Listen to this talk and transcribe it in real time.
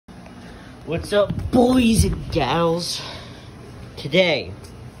What's up, boys and gals? Today,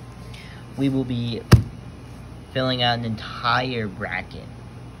 we will be filling out an entire bracket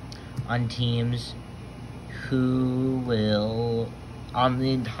on teams who will, on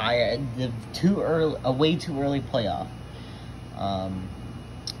the entire, a way too early playoff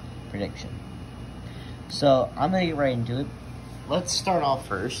prediction. So, I'm going to get right into it. Let's start off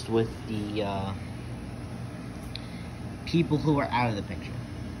first with the people who are out of the picture.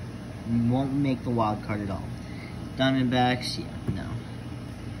 Won't make the wild card at all. Diamondbacks, yeah,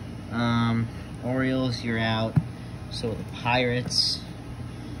 no. Orioles, you're out. So the Pirates.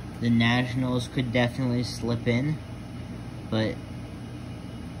 The Nationals could definitely slip in. But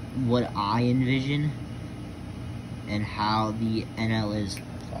what I envision and how the NL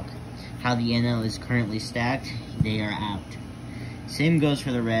is currently stacked, they are out. Same goes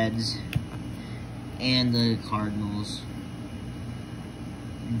for the Reds and the Cardinals.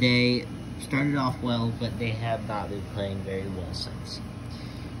 They started off well, but they have not been playing very well since.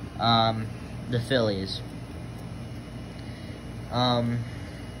 The Phillies.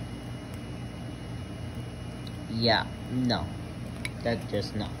 Yeah, no. That's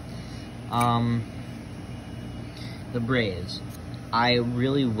just no. The Braves. I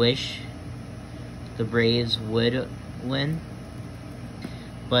really wish the Braves would win,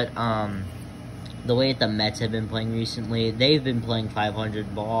 but, the way that the Mets have been playing recently, they've been playing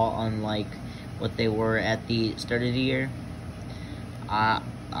 500 ball, unlike what they were at the start of the year. Oh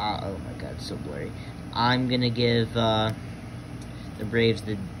my god, it's so blurry. I'm gonna give the Braves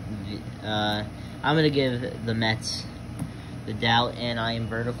I'm gonna give the Mets the doubt, and I am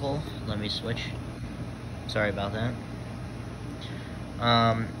vertical. Let me switch. Sorry about that.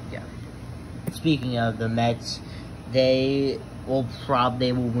 Yeah. Speaking of the Mets, they will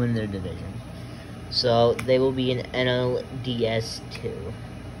win their division. So, they will be in NLDS 2.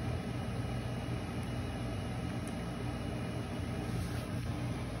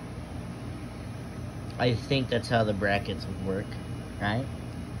 I think that's how the brackets would work, right?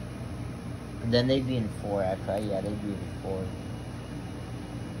 And then they'd be in 4, actually. Yeah, they'd be in 4.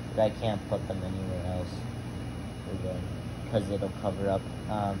 But I can't put them anywhere else. Because it'll cover up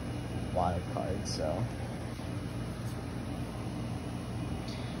wild cards, so...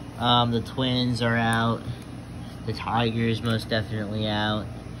 the Twins are out. The Tigers most definitely out.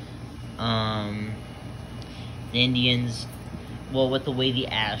 The Indians, well, with the way the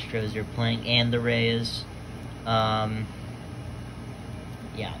Astros are playing and the Rays, yeah,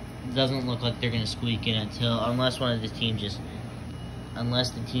 it doesn't look like they're gonna squeak in unless one of the teams just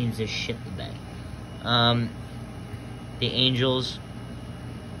shit the bed. The Angels,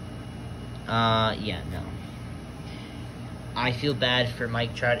 yeah, no. I feel bad for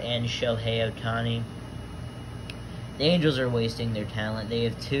Mike Trout and Shohei Ohtani. The Angels are wasting their talent. They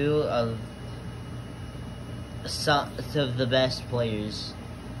have two of the best players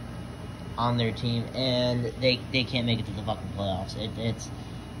on their team, and they can't make it to the fucking playoffs.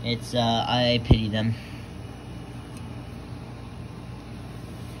 I pity them.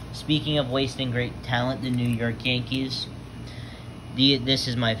 Speaking of wasting great talent, the New York Yankees. This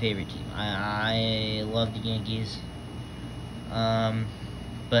is my favorite team. I love the Yankees.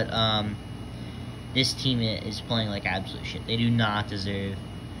 This team is playing like absolute shit. They do not deserve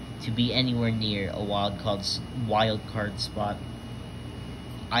to be anywhere near a wild card spot.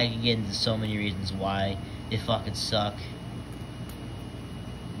 I can get into so many reasons why they fucking suck.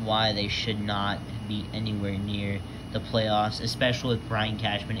 Why they should not be anywhere near the playoffs, especially with Brian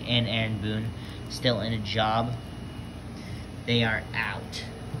Cashman and Aaron Boone still in a job. They are out.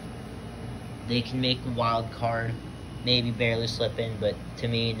 They can make the wild card, maybe barely slip in, but to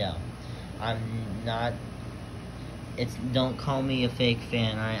me, no. I'm not. Don't call me a fake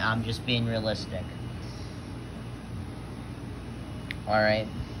fan. I'm just being realistic. Alright.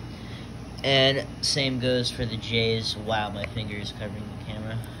 And same goes for the Jays. Wow, my finger is covering the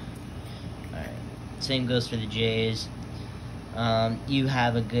camera. Alright. Same goes for the Jays. You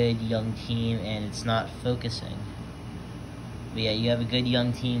have a good young team, and it's not focusing. But yeah, you have a good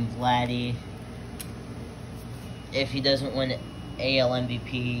young team. Vladdy, if he doesn't win AL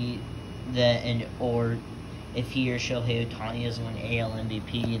MVP, or if he or Shohei Ohtani doesn't win AL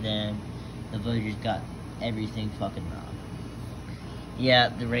MVP, then the voters got everything fucking wrong. Yeah,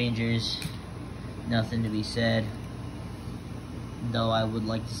 the Rangers, nothing to be said. Though I would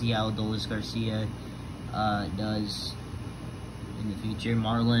like to see how Adolis Garcia does in the future.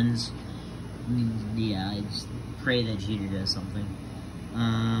 Marlins, yeah, I just pray that Jeter does something.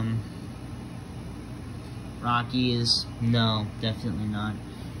 Rockies, no, definitely not.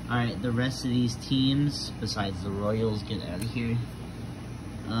 Alright, the rest of these teams, besides the Royals, get out of here.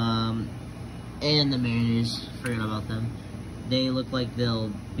 and the Mariners, forgot about them. They look like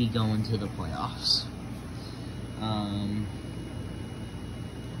they'll be going to the playoffs.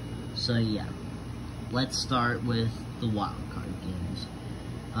 So yeah, let's start with the wild card games.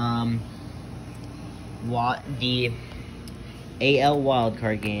 The AL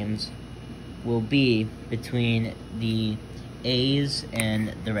wildcard games will be between the A's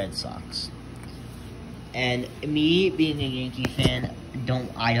and the Red Sox. And me being a Yankee fan,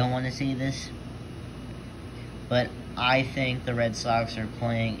 I don't want to say this, but I think the Red Sox are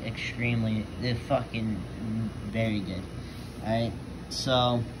playing they're fucking very good. Alright,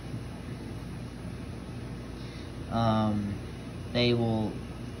 so they will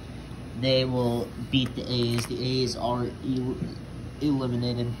beat the A's. The A's are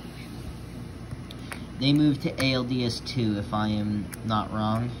eliminated. They moved to ALDS 2, if I am not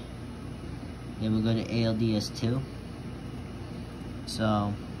wrong. They will go to ALDS 2.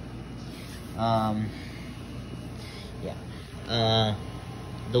 So, yeah.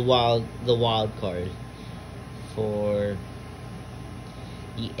 The wild card for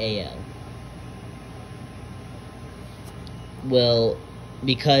the AL. Well,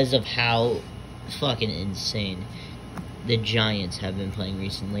 because of how fucking insane the Giants have been playing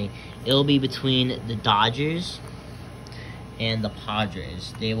recently, it'll be between the Dodgers and the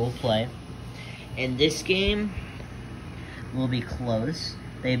Padres. They will play. And this game will be close.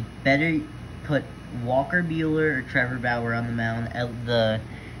 They better put Walker Buehler or Trevor Bauer on the mound at the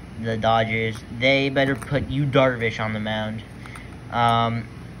Dodgers. They better put Yu Darvish on the mound.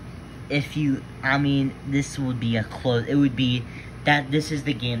 This would be a close. It would be this is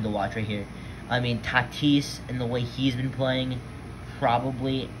the game to watch right here. I mean, Tatis and the way he's been playing,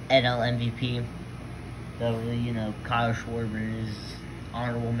 probably NL MVP. Kyle Schwarber is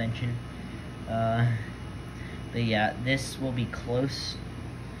honorable mention. But yeah, this will be close.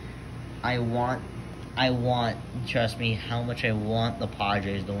 I want, trust me, how much I want the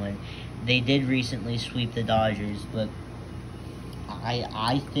Padres to win. They did recently sweep the Dodgers, but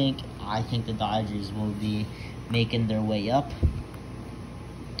I think the Dodgers will be making their way up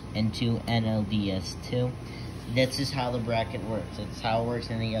into NLDS 2. This is how the bracket works. It's how it works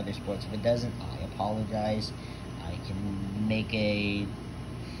in any other sports. If it doesn't, I apologize. I can make a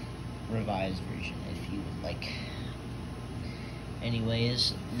revised version if you would like.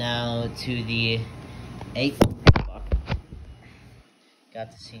 Anyways, now to the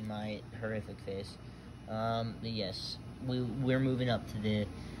got to see my horrific face. But yes, we're moving up to the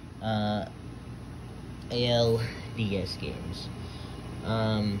ALDS games.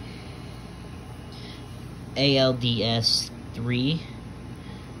 ALDS 3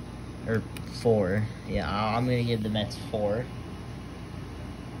 or 4. Yeah, I'm gonna give the Mets 4.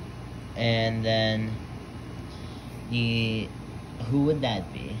 And then who would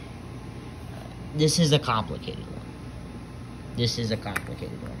that be? This is a complicated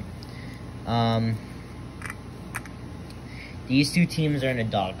one. These two teams are in a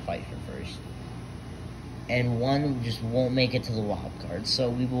dogfight for first, and one just won't make it to the wild card. So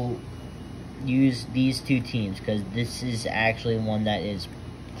we will use these two teams because this is actually one that is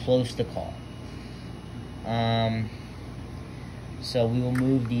close to call. So we will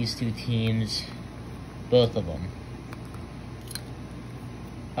move these two teams, both of them,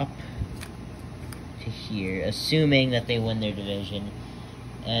 up to here, assuming that they win their division.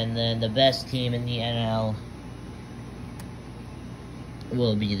 And then the best team in the NL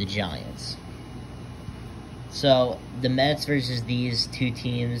will be the Giants. So the Mets versus these two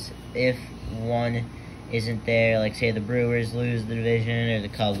teams, if one isn't there, like say the Brewers lose the division or the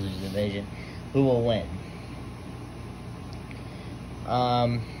Cubs lose the division, who will win?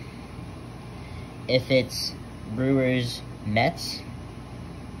 If it's Brewers Mets,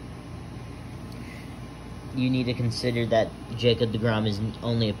 you need to consider that Jacob deGrom is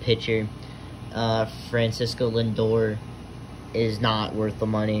only a pitcher. Francisco Lindor is not worth the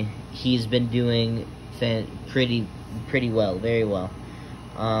money. He's been doing pretty well, very well,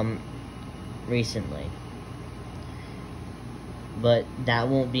 recently. But that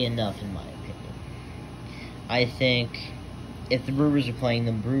won't be enough in my opinion. I think if the Brewers are playing,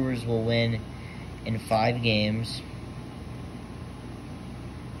 the Brewers will win in 5 games.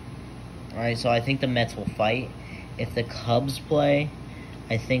 Alright, so I think the Mets will fight. If the Cubs play,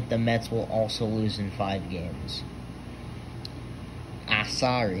 I think the Mets will also lose in 5 games.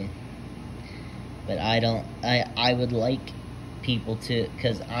 Sorry. But I would like people to,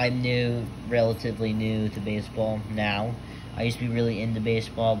 because I'm relatively new to baseball now. I used to be really into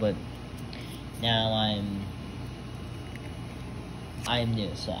baseball, but now I'm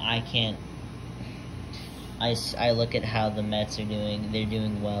new, so I can't. I look at how the Mets are doing. They're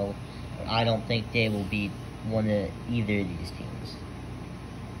doing well. I don't think they will beat one of either of these teams.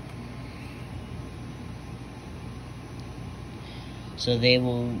 So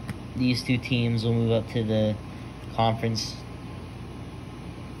these two teams will move up to the conference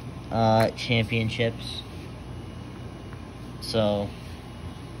championships. So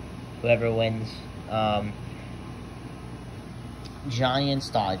whoever wins, Giants,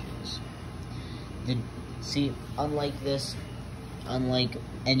 Dodgers. Unlike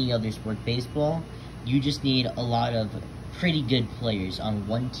any other sport, baseball, you just need a lot of pretty good players on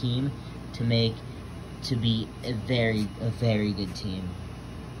one team to be a very good team.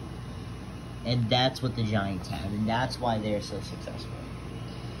 And that's what the Giants have, and that's why they're so successful.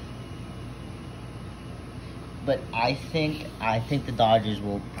 But I think the Dodgers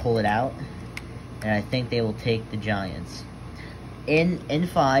will pull it out, and I think they will take the Giants. In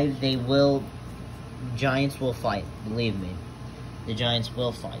 5, Giants will fight, believe me. The Giants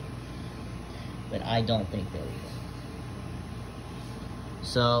will fight. But I don't think they will.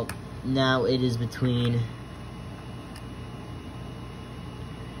 So, now it is between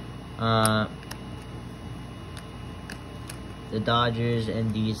the Dodgers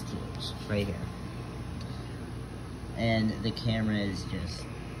and these teams right here. And the camera is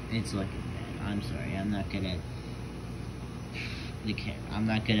it's looking bad. I'm sorry, I'm not good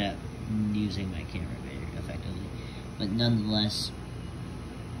at using my camera very effectively. But nonetheless,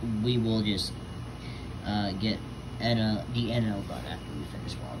 we will just get the NL done after we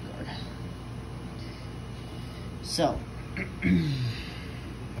finish wild card. So,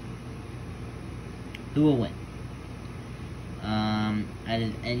 who will win? Out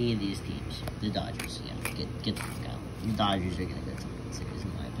of any of these teams, the Dodgers. Yeah, get the fuck out. The Dodgers are gonna go to the World Series, in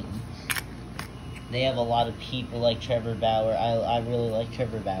my opinion. They have a lot of people like Trevor Bauer. I really like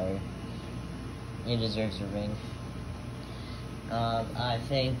Trevor Bauer. He deserves a ring. I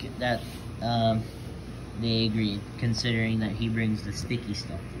think that they agree, considering that he brings the sticky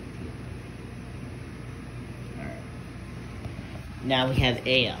stuff to the team. Alright. Now we have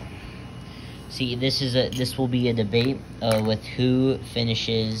AL. See, this will be a debate with who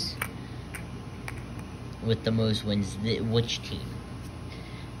finishes with the most wins, which team.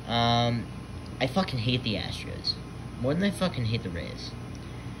 I fucking hate the Astros more than I fucking hate the Rays.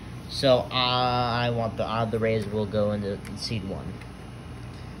 So I want the Rays will go into seed 1,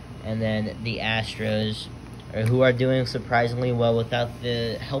 and then the Astros, who are doing surprisingly well without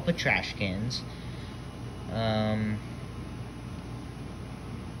the help of trash cans.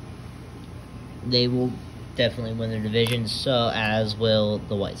 They will definitely win their division, so as will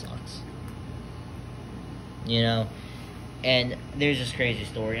the White Sox. You know, and there's this crazy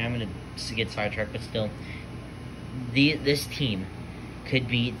story. I'm gonna get sidetracked, but still, this team could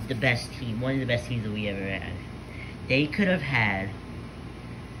be the best team, one of the best teams that we ever had. They could have had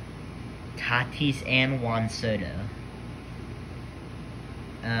Tatis and Juan Soto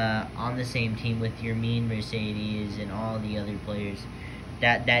on the same team with Yermin Mercedes and all the other players.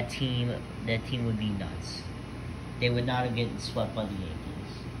 That team would be nuts. They would not have gotten swept by the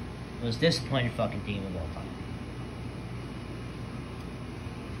Yankees. The most disappointing fucking team of all time.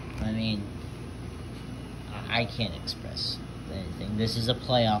 I mean, I can't express anything. This is a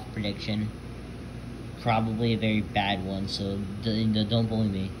playoff prediction. Probably a very bad one, so don't bully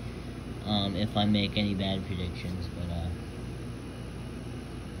me if I make any bad predictions.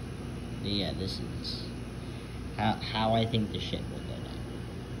 But yeah, this is how I think the shit will go down.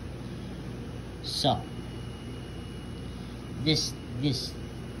 So, it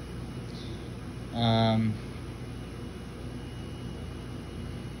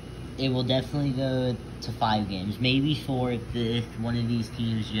will definitely go to 5 games, maybe 4 if one of these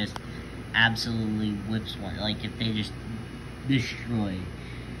teams just absolutely whips one, like if they just destroy.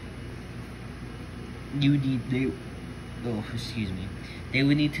 They would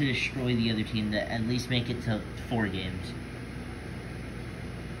need to destroy the other team to at least make it to 4 games.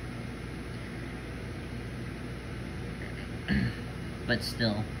 But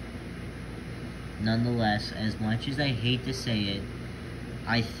still, nonetheless, as much as I hate to say it,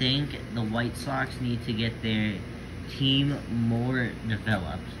 I think the White Sox need to get their team more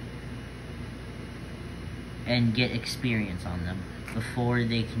developed and get experience on them before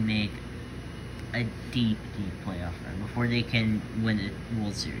they can make a deep playoff run, before they can win a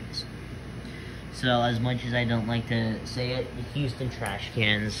World Series. So, as much as I don't like to say it, the Houston Trash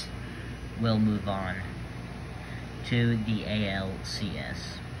Cans will move on to the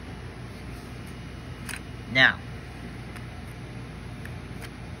ALCS. Now,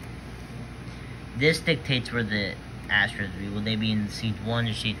 this dictates where the Astros will be. Will they be in seed 1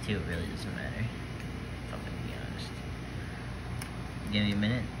 or seed 2? It really doesn't matter, if I'm gonna be honest. Give me a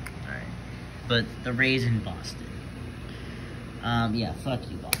minute. Alright. But the Rays in Boston. Yeah, fuck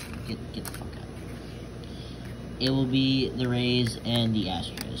you, Boston. Get the fuck out. It will be the Rays and the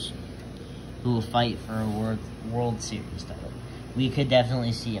Astros who will fight for a World Series title. We could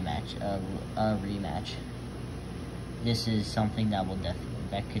definitely see a rematch. This is something that could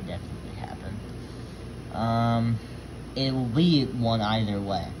definitely happen. It will be one either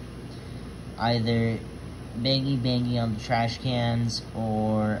way. Either bangy on the trash cans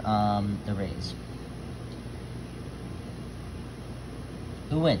or the Rays.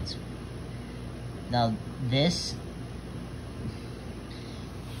 Who wins? Now this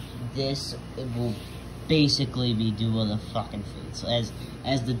will basically be duel of the fucking fates.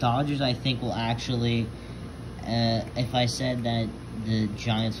 As the Dodgers, I think, will actually. If I said that the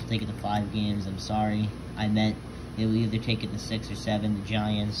Giants will take it to 5 games, I'm sorry. I meant they will either take it to 6 or 7. The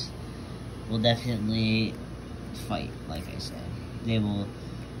Giants will definitely fight. Like I said, they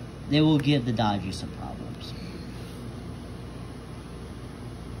will give the Dodgers some problems.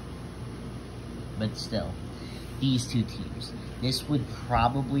 But still, these two teams. This would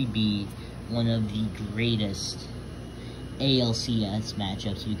probably be one of the greatest ALCS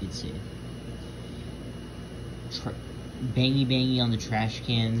matchups we could see. Bangy on the trash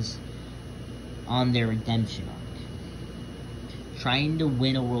cans on their redemption arc. Trying to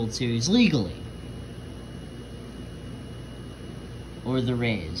win a World Series legally. Or the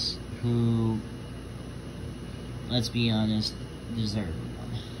Rays, who, let's be honest, deserve one.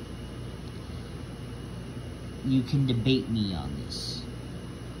 You can debate me on this.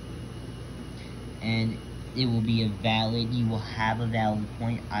 And it will be you will have a valid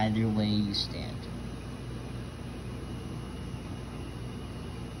point either way you stand.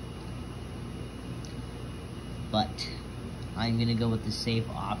 But I'm going to go with the safe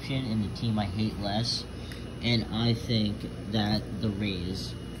option and the team I hate less. And I think that the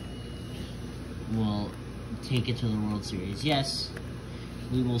Rays will take it to the World Series. Yes,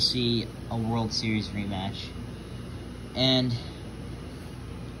 we will see a World Series rematch. And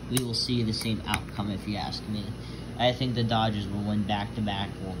we will see the same outcome, if you ask me. I think the Dodgers will win back-to-back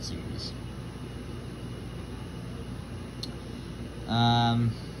World Series.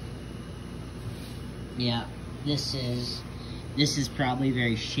 Yeah, this is probably a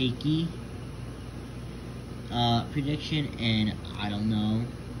very shaky prediction, and I don't know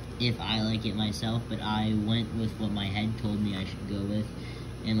if I like it myself, but I went with what my head told me I should go with,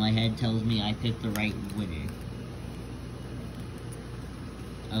 and my head tells me I picked the right winner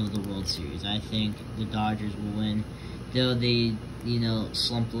of the World Series. I think the Dodgers will win. Though they,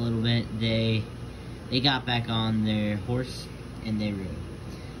 slumped a little bit, they got back on their horse and they rode.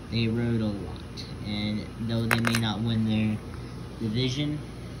 They rode a lot. And though they may not win their division,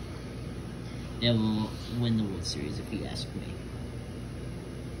 they will win the World Series, if you ask me.